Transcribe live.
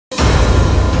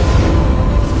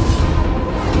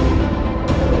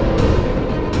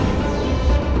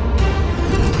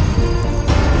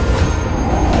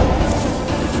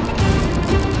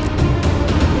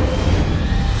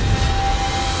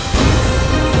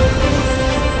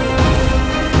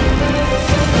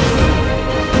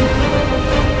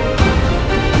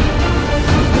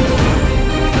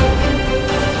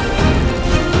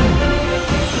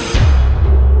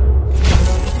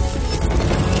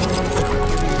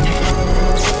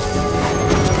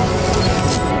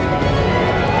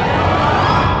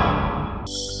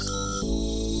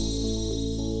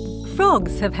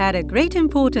have had a great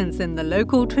importance in the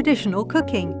local traditional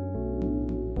cooking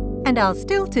and are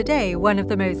still today one of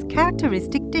the most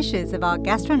characteristic dishes of our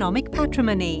gastronomic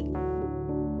patrimony.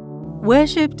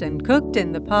 Worshipped and cooked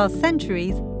in the past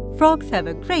centuries, frogs have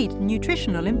a great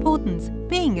nutritional importance,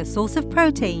 being a source of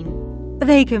protein.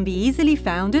 They can be easily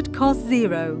found at cost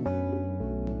zero.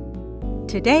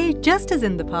 Today, just as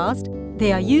in the past,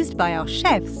 they are used by our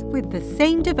chefs with the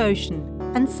same devotion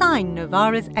and sign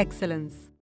Novara's excellence.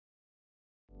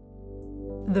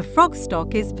 The frog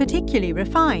stock is particularly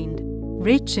refined,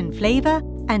 rich in flavor,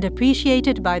 and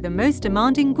appreciated by the most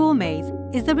demanding gourmets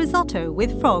is the risotto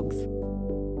with frogs.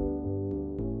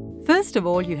 First of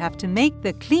all, you have to make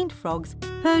the cleaned frogs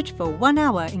purge for 1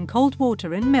 hour in cold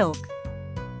water and milk.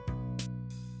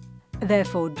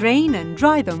 Therefore, drain and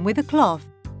dry them with a cloth.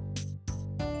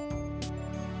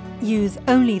 Use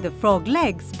only the frog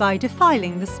legs by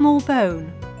defiling the small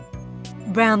bone.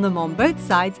 Brown them on both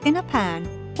sides in a pan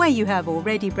where you have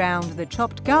already browned the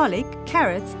chopped garlic,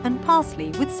 carrots and parsley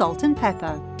with salt and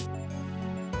pepper.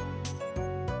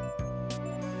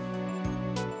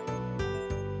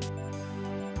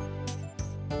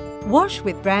 Wash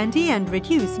with brandy and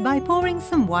reduce by pouring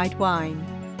some white wine.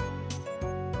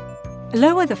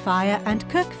 Lower the fire and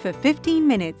cook for 15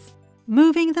 minutes,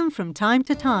 moving them from time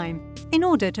to time in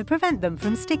order to prevent them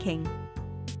from sticking.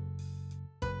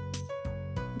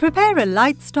 Prepare a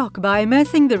light stock by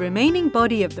immersing the remaining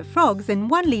body of the frogs in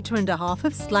 1.5 liters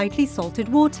of slightly salted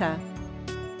water.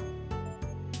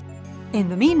 In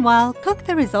the meanwhile, cook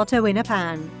the risotto in a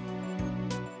pan.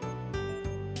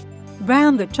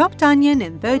 Brown the chopped onion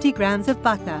in 30 grams of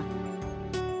butter.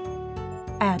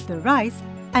 Add the rice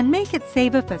and make it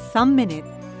savor for some minutes.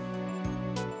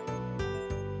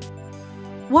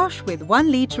 Wash with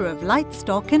 1 liter of light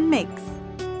stock and mix.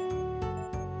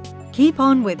 Keep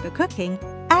on with the cooking,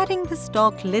 adding the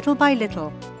stock little by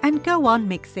little and go on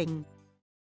mixing.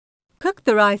 Cook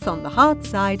the rice on the hard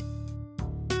side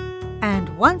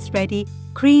and once ready,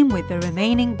 cream with the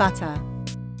remaining butter.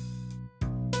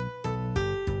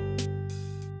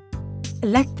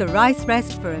 Let the rice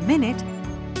rest for a minute,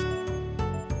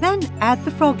 then add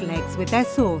the frog legs with their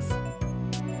sauce.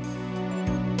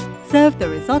 Serve the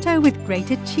risotto with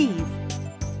grated cheese.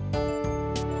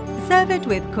 Serve it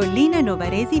with colline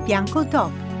novarese bianco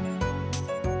DOC,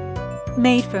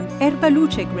 made from erba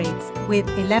luce grapes with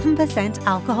 11%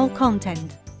 alcohol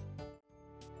content.